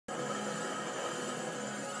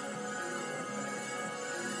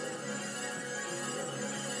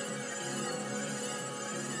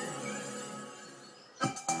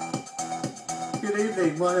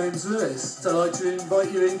speaking. My name's Lewis. I'd like to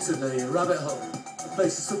invite you into the rabbit hole, a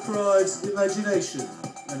place of surprise, imagination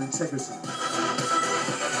and integrity.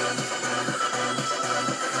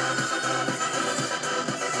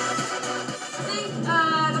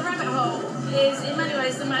 The rabbit hole is in many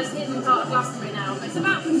ways the most hidden part of Glastonbury now. It's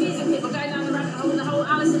about confusing people going down the rabbit hole with the whole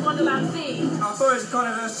Alice in Wonderland theme. I thought it was kind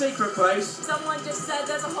of a secret place. Someone just said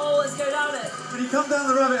there's a hole, let's go down it. When you come down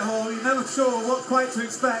the rabbit hole, you're never sure what quite to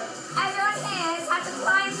expect. Everyone here has had to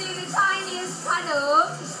climb through the tiniest tunnel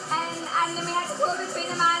and then we had to crawl between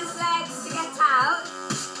the man's legs to get out.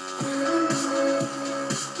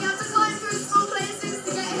 You have to climb through small places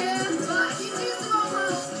to get here, but if you choose the wrong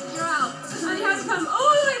hole, you're out. And you have to come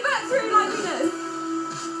all the way back through like we do.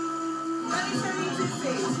 Let me show you to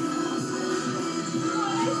see.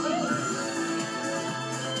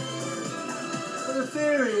 But the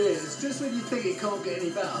theory is, just when you think it can't get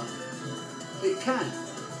any better, it can.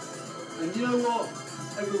 And you know what?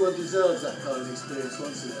 Everyone deserves that kind of experience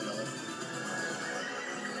once in their life.